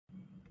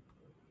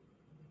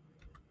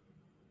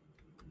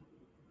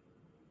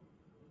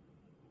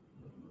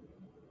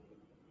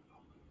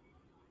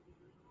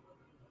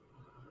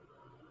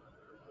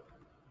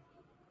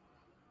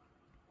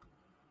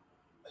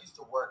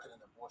to work in an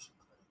abortion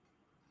clinic.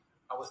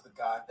 I was the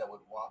guy that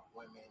would walk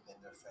women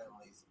and their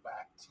families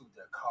back to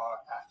their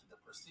car after the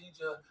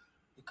procedure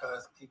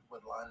because people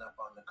would line up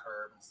on the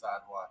curb and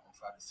sidewalk and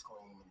try to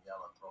scream and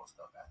yell and throw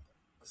stuff at them.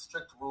 The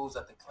strict rules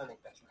at the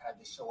clinic that you had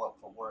to show up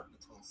for work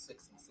between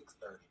 6 and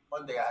 6:30.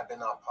 One day I had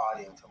been out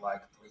partying till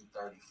like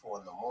 3:30, 4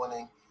 in the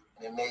morning,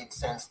 and it made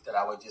sense that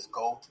I would just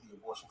go to the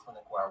abortion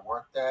clinic where I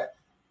worked at,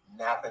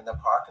 nap in the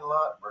parking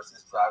lot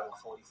versus driving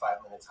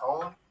 45 minutes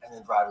home and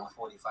then driving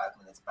 45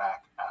 minutes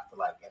back after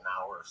like an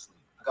hour of sleep.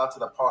 I got to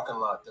the parking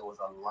lot, there was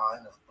a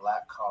line of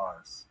black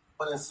cars.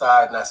 I went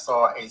inside and I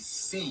saw a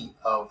sea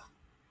of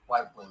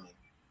white women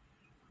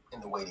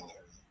in the waiting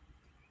area.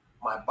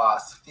 My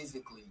boss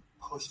physically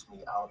pushed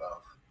me out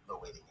of the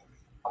waiting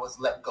area. I was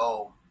let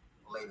go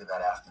later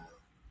that afternoon.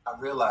 I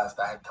realized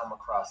I had come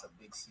across a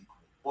big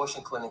secret.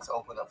 Abortion clinics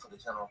open up for the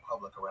general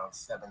public around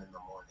 7 in the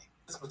morning.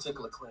 This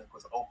particular clinic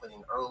was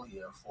opening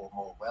earlier for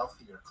more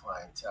wealthier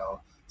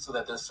clientele so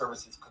that their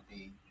services could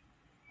be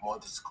more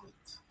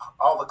discreet.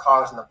 All the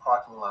cars in the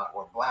parking lot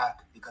were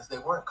black because they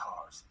weren't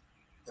cars.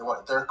 They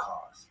weren't their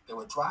cars. They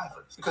were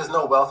drivers. Because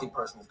no wealthy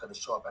person is going to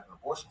show up at an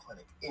abortion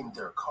clinic in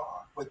their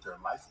car with their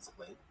license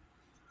plate.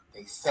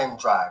 They send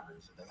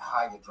drivers, they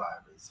hire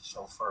drivers,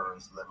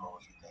 chauffeurs,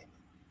 limos, you name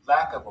it.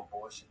 Lack of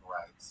abortion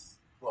rights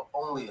will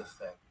only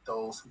affect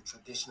those who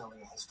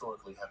traditionally and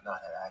historically have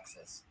not had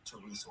access to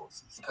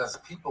resources. Because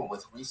people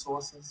with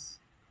resources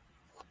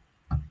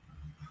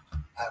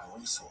have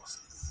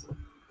resources.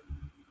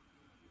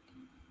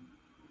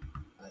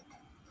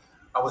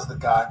 I was the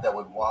guy that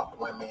would walk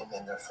women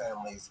and their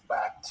families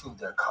back to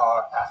their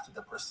car after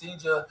the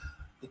procedure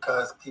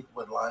because people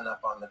would line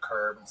up on the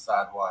curb and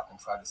sidewalk and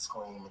try to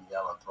scream and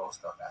yell and throw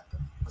stuff at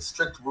them. The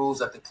strict rules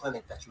at the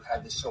clinic that you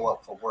had to show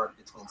up for work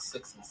between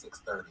 6 and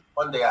 6:30.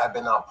 One day I had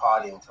been out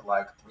partying till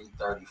like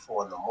 3:30,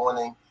 4 in the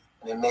morning,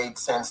 and it made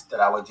sense that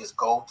I would just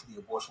go to the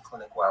abortion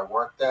clinic where I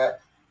worked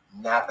at,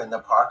 nap in the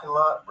parking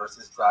lot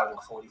versus driving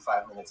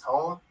 45 minutes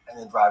home and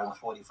then driving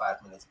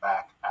 45 minutes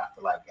back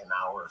after like an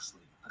hour of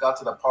sleep. I got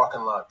to the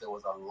parking lot, there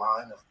was a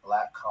line of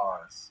black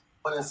cars.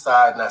 I went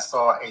inside and I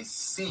saw a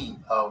sea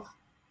of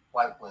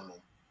white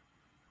women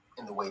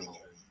in the waiting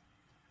area.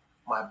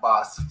 My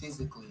boss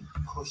physically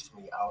pushed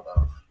me out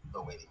of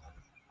the waiting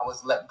area. I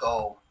was let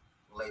go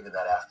later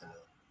that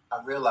afternoon.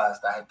 I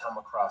realized I had come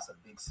across a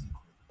big secret.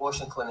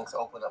 Abortion clinics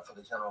open up for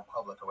the general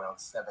public around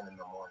 7 in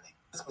the morning.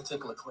 This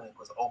particular clinic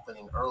was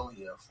opening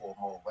earlier for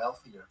more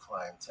wealthier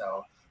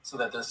clientele so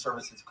that their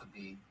services could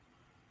be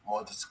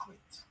more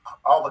discreet.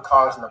 All the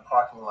cars in the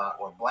parking lot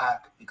were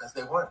black because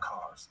they weren't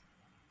cars.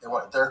 They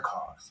weren't their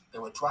cars. They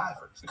were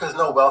drivers. Because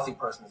no wealthy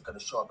person is going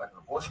to show up at an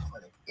abortion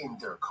clinic in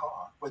their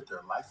car with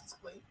their license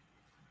plate.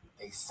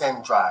 They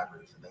send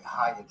drivers, they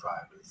hire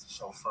drivers,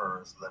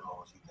 chauffeurs,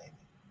 limos, you name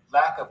it.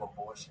 Lack of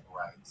abortion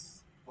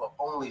rights will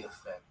only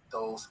affect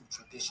those who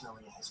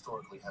traditionally and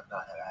historically have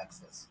not had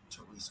access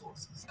to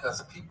resources.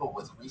 Because people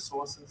with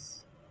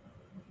resources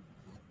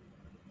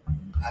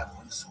have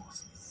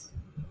resources.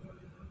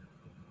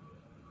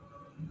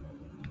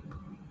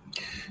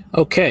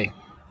 Okay,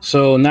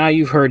 so now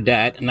you've heard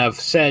that, and I've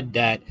said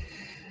that,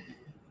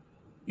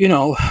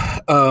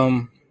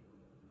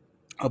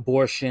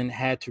 abortion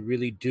had to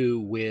really do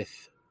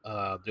with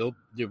the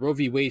Roe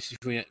v. Wade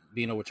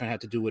being overturned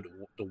had to do with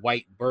the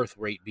white birth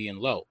rate being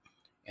low.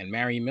 And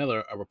Mary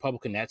Miller, a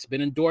Republican that's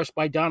been endorsed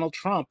by Donald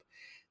Trump,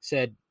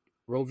 said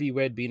Roe v.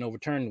 Wade being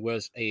overturned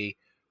was a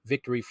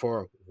victory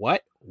for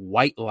what?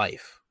 White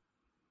life.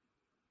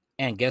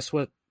 And guess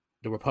what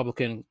the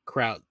Republican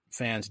crowd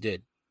fans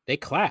did? They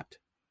clapped.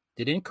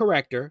 They didn't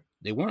correct her.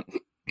 They weren't,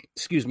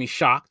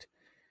 shocked.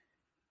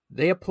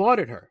 They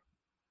applauded her.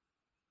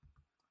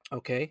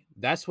 Okay,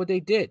 that's what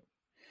they did.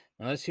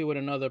 Now let's hear what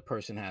another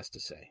person has to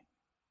say.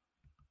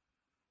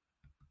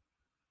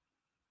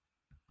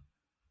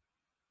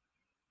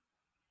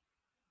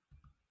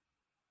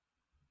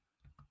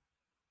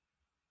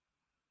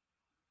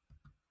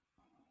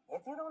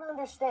 If you don't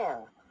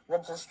understand the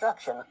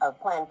destruction of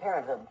Planned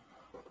Parenthood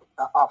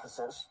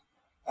offices,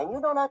 and you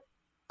don't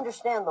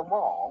understand the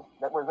wall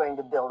that we're going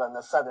to build on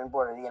the southern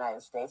border of the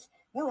United States,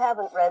 you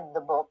haven't read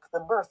the book The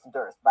Birth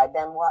Dearth by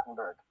Ben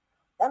Wattenberg.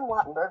 Ben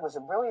Wattenberg was a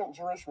brilliant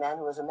Jewish man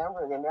who was a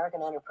member of the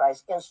American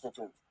Enterprise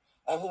Institute,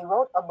 and he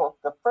wrote a book,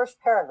 the first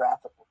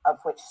paragraph of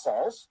which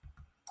says,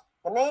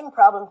 "The main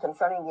problem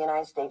confronting the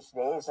United States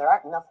today is there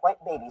aren't enough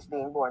white babies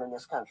being born in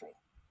this country."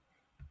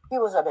 He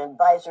was an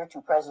advisor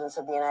to presidents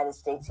of the United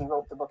States. He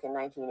wrote the book in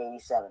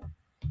 1987.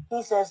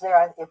 He says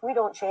if we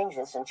don't change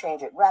this and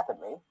change it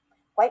rapidly,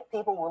 white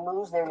people will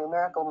lose their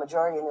numerical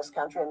majority in this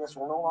country, and this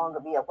will no longer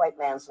be a white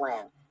man's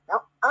land.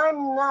 Now,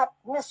 I'm not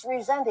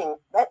misrepresenting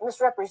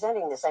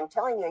this. I'm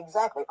telling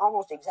you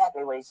almost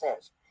exactly what he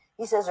says.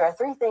 He says there are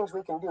 3 things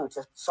we can do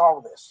to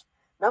solve this.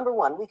 Number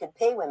 1, we could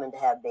pay women to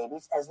have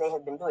babies, as they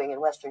have been doing in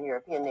Western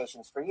European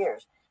nations for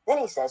years. Then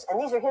he says, and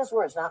these are his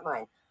words, not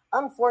mine,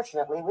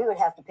 unfortunately, we would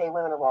have to pay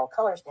women of all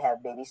colors to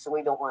have babies, so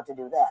we don't want to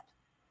do that.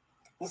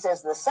 He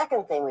says the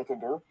second thing we could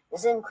do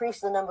is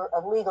increase the number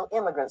of legal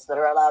immigrants that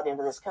are allowed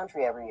into this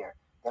country every year.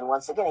 Then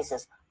once again, he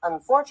says,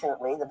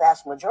 unfortunately, the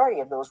vast majority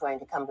of those going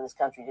to come to this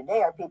country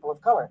today are people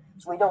of color,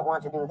 so we don't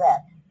want to do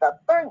that. The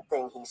third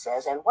thing he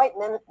says, and white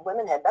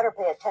women had better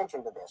pay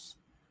attention to this,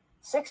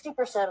 60%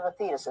 of the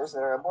fetuses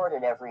that are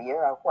aborted every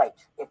year are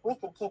white. If we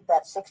could keep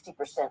that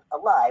 60%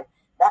 alive,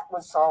 that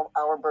would solve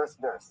our birth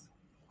dearth.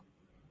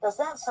 Does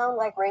that sound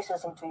like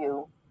racism to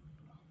you?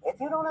 If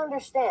you don't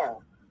understand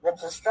the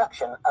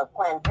destruction of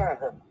Planned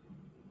Parenthood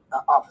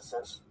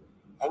offices,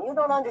 and you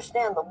don't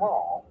understand the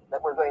wall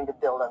that we're going to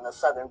build on the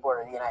southern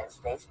border of the United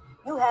States,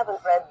 you haven't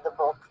read the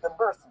book The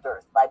Birth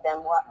Dearth by Ben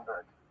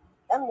Wattenberg.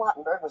 Ben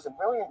Wattenberg was a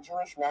brilliant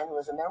Jewish man who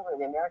was a member of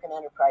the American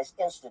Enterprise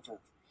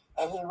Institute.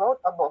 And he wrote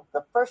a book,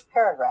 the first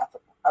paragraph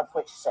of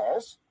which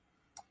says,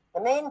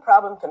 the main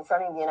problem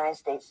confronting the United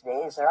States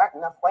today is there aren't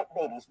enough white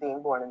babies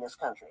being born in this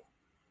country.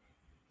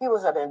 He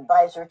was an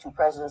advisor to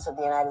presidents of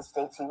the United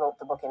States. He wrote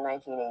the book in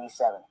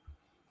 1987.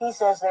 He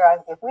says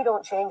if we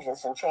don't change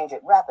this and change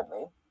it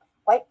rapidly,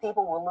 white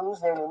people will lose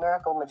their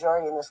numerical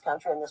majority in this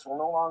country, and this will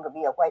no longer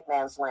be a white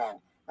man's land.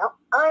 Now,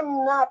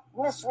 I'm not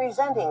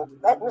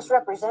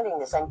misrepresenting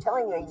this. I'm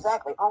telling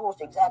you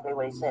almost exactly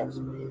what he says.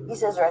 He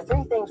says there are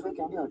three things we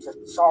can do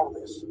to solve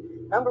this.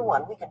 Number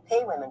one, we can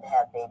pay women to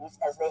have babies,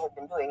 as they have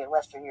been doing in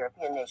Western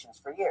European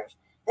nations for years.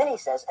 Then he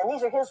says, and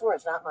these are his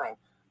words, not mine,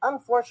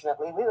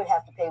 unfortunately, we would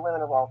have to pay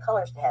women of all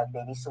colors to have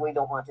babies, so we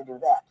don't want to do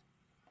that.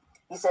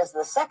 He says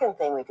the second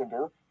thing we could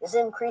do is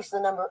increase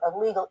the number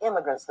of legal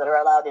immigrants that are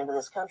allowed into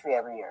this country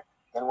every year.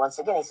 Then once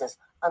again, he says,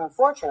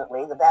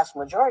 unfortunately, the vast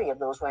majority of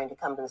those going to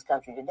come to this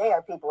country today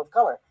are people of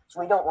color, so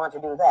we don't want to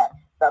do that.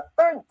 The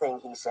third thing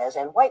he says,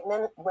 and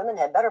women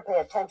had better pay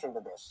attention to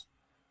this,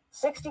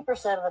 60%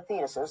 of the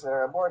fetuses that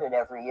are aborted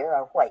every year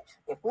are white.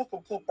 If we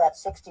could keep that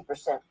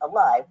 60%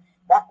 alive,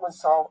 that would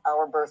solve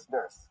our birth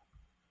dearth.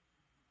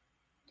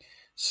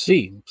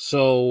 See,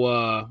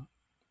 so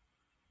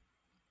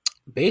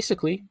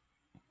basically,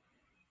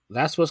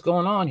 that's what's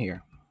going on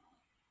here.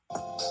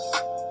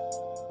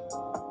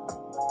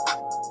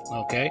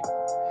 Okay?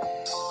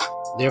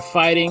 They're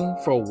fighting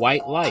for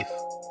white life.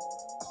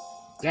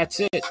 That's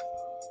it.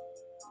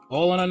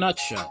 All in a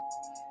nutshell.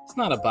 It's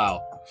not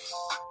about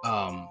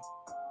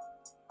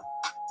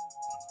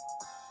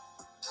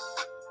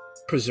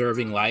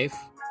preserving life,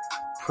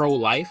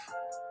 pro-life.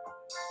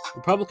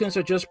 Republicans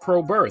are just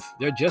pro-birth.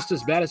 They're just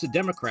as bad as the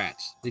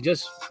Democrats. They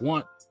just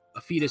want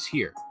a fetus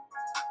here.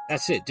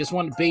 That's it. Just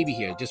want a baby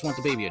here. Just want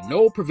the baby here.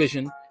 No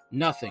provision,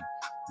 nothing.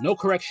 No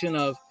correction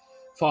of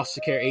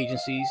foster care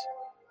agencies,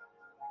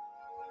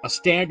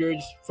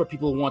 standards for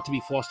people who want to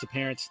be foster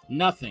parents.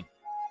 Nothing.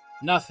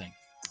 Nothing.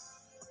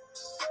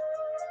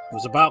 It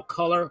was about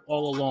color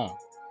all along.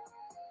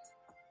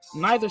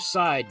 Neither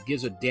side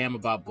gives a damn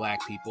about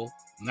black people.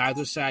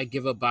 Neither side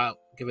give a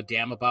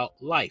damn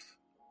about life.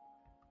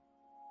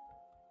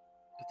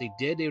 If they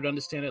did, they would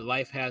understand that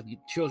life has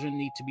children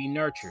need to be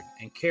nurtured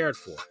and cared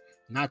for,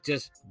 not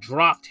just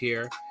dropped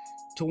here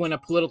to win a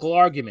political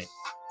argument,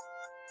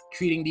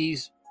 treating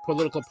these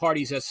political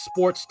parties as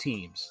sports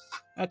teams.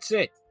 That's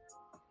it.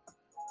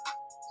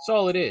 That's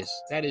all it is.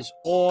 That is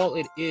all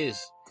it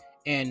is.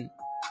 And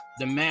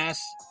the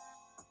masses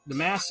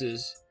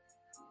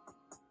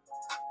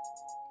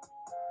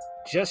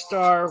just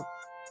are,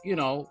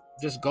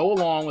 just go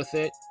along with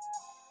it.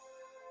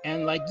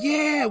 And like,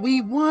 yeah,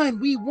 we won.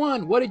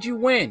 What did you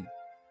win?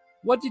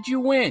 What did you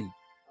win?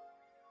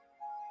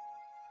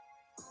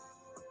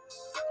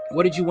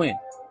 What did you win?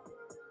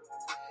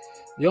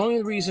 The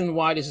only reason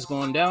why this is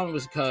going down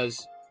was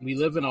because we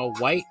live in a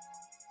white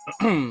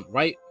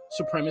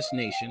supremacist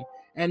nation.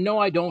 And no,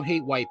 I don't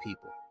hate white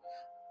people.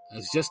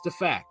 It's just a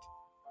fact.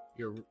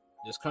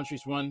 This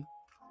country's run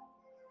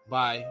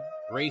by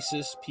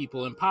racist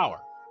people in power.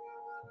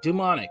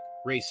 Demonic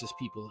racist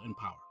people in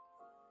power.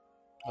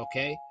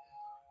 Okay?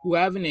 Who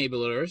have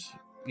enablers,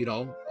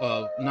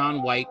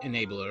 non-white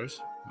enablers.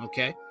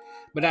 Okay?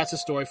 But that's a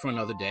story for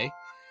another day.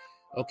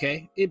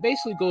 Okay? It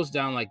basically goes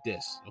down like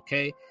this.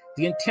 Okay?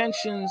 The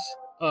intentions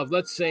of,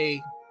 let's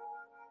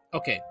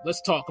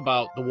talk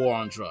about the war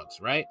on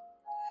drugs, right?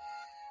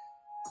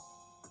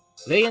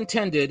 They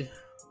intended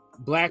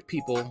black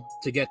people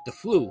to get the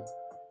flu.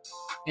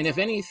 And if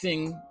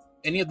anything,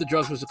 any of the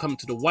drugs was to come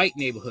to the white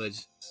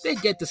neighborhoods,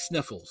 they'd get the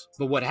sniffles.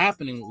 But what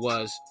happening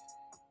was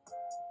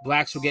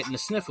blacks were getting the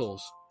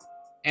sniffles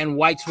and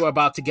whites were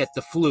about to get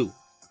the flu.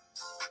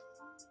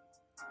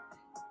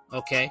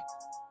 Okay?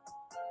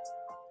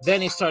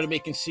 Then they started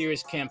making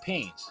serious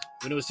campaigns.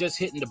 When it was just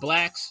hitting the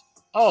blacks,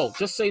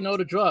 just say no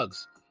to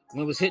drugs.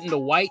 When it was hitting the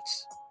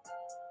whites,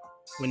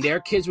 when their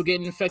kids were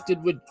getting infected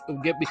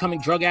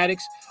becoming drug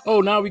addicts,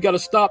 now we got to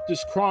stop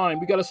this crime.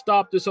 We got to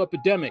stop this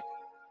epidemic.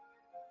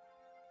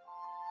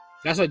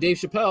 That's why Dave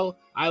Chappelle,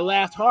 I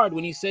laughed hard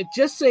when he said,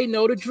 just say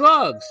no to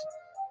drugs.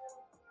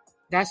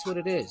 That's what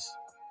it is.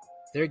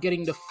 They're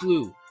getting the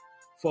flu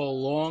for a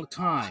long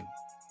time.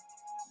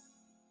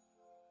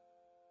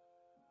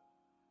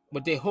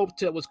 What they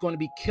hoped that was going to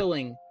be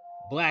killing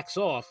blacks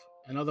off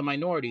and other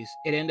minorities,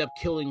 it ended up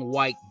killing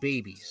white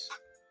babies.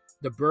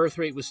 The birth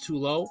rate was too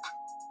low.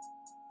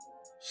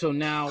 So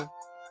now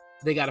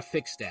they got to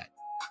fix that.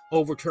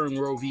 overturn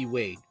Roe v.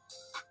 Wade.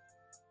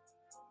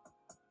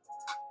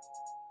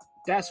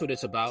 That's what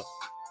it's about.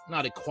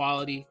 Not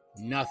equality,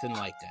 nothing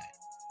like that.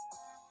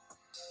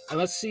 And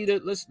let's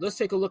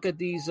take a look at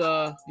these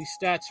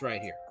stats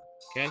right here.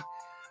 Okay.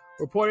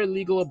 Reported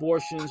legal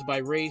abortions by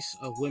race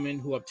of women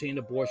who obtained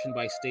abortion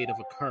by state of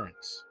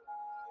occurrence.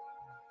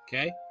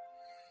 Okay.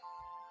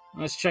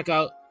 Let's check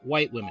out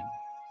white women.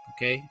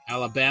 Okay.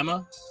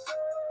 Alabama,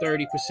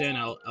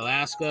 30%.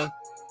 Alaska,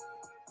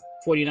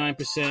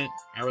 49%.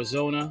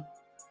 Arizona,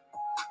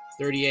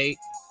 38%.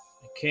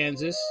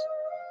 Kansas,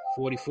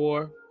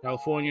 44%.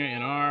 California,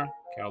 NR.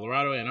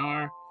 Colorado,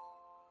 NR.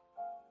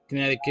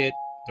 Connecticut,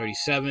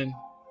 37%.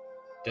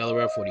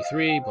 Delaware,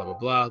 43%. Blah, blah,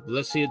 blah.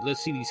 Let's see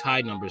these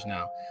high numbers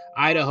now.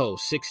 Idaho,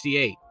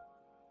 68%.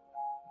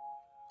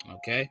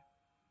 Okay.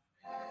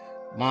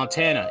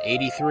 Montana,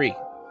 83%.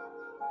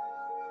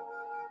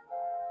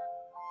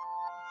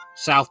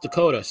 South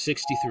Dakota,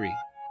 63%.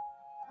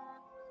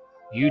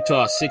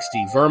 Utah,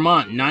 60%.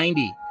 Vermont,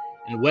 90%.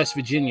 And West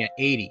Virginia,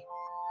 80%.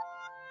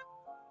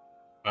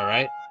 All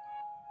right.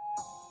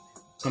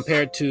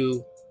 Compared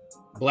to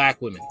black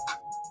women.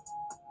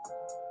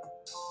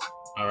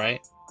 All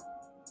right.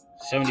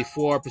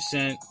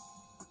 74%.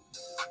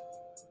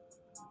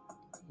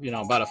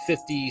 About a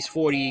 50s,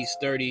 40s,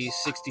 30s,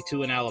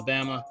 62% in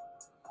Alabama.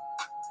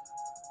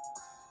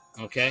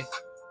 Okay.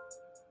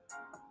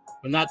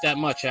 But not that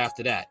much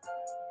after that.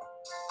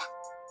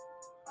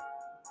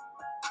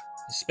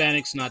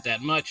 Hispanics, not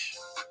that much.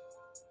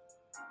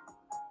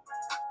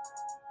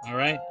 All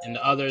right. And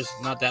the others,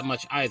 not that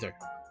much either.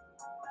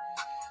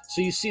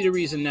 So you see the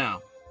reason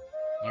now.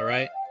 All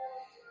right.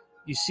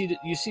 You see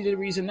the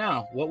reason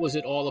now. What was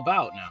it all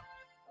about now?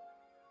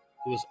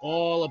 It was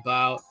all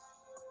about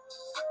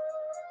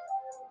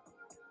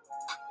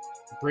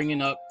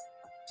bringing up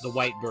the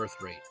white birth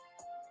rate.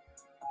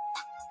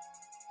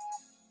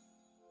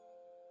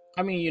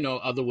 I mean,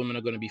 other women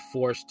are going to be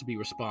forced to be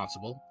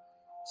responsible.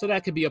 So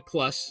that could be a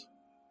plus.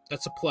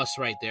 That's a plus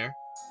right there.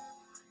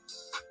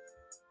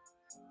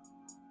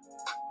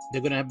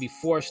 They're going to be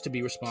forced to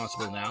be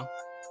responsible now.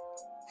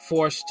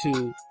 Forced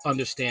to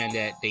understand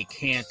that they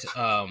can't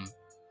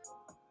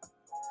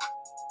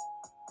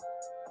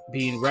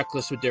be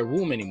reckless with their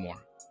womb anymore.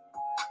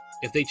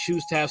 If they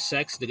choose to have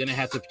sex, they're going to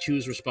have to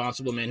choose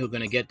responsible men who are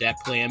going to get that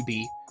plan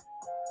B.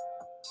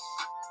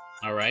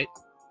 All right?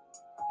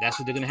 That's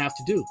what they're going to have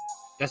to do.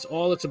 That's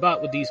all it's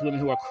about with these women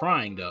who are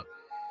crying, though.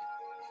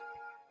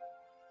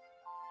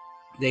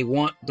 They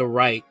want the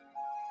right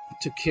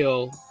to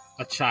kill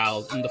a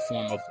child in the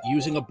form of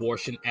using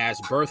abortion as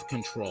birth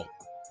control.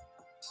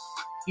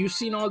 You've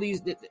seen all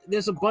these.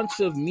 There's a bunch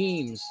of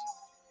memes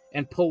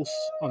and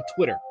posts on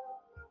Twitter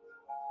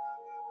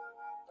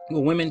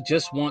where women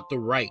just want the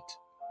right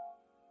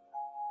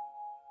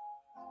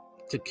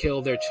to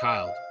kill their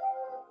child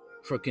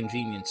for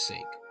convenience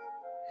sake.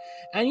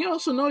 And you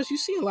also notice you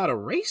see a lot of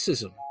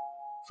racism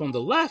from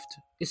the left.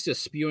 It's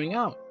just spewing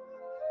out.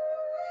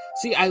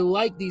 See, I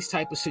like these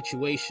type of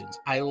situations.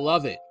 I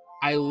love it.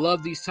 I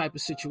love these type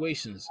of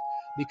situations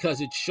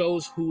because it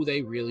shows who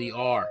they really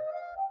are.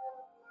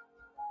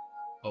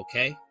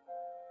 Okay?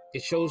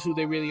 It shows who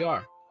they really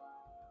are.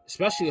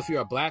 Especially if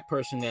you're a black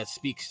person that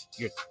speaks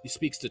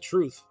the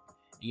truth.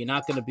 You're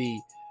not going to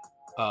be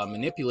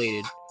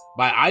manipulated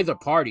by either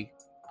party.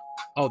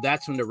 Oh,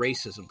 that's when the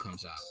racism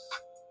comes out.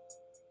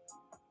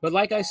 But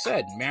like I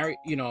said, Mary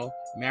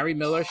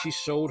Miller, she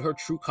showed her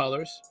true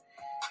colors.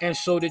 And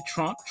so did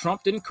Trump.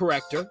 Trump didn't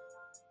correct her.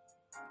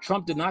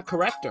 Trump did not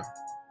correct her.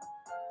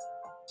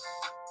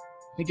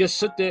 He just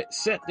sat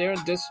there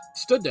and just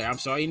stood there.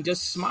 And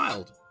just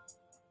smiled.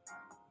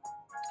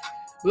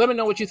 Let me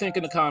know what you think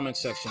in the comments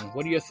section.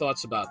 What are your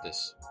thoughts about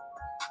this?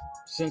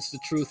 Since the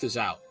truth is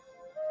out.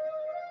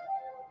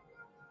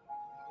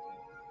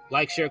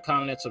 Like, share,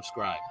 comment, and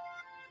subscribe.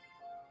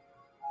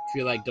 If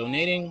you like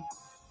donating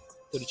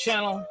to the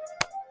channel,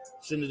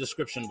 it's in the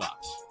description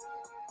box.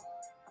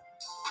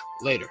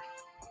 Later.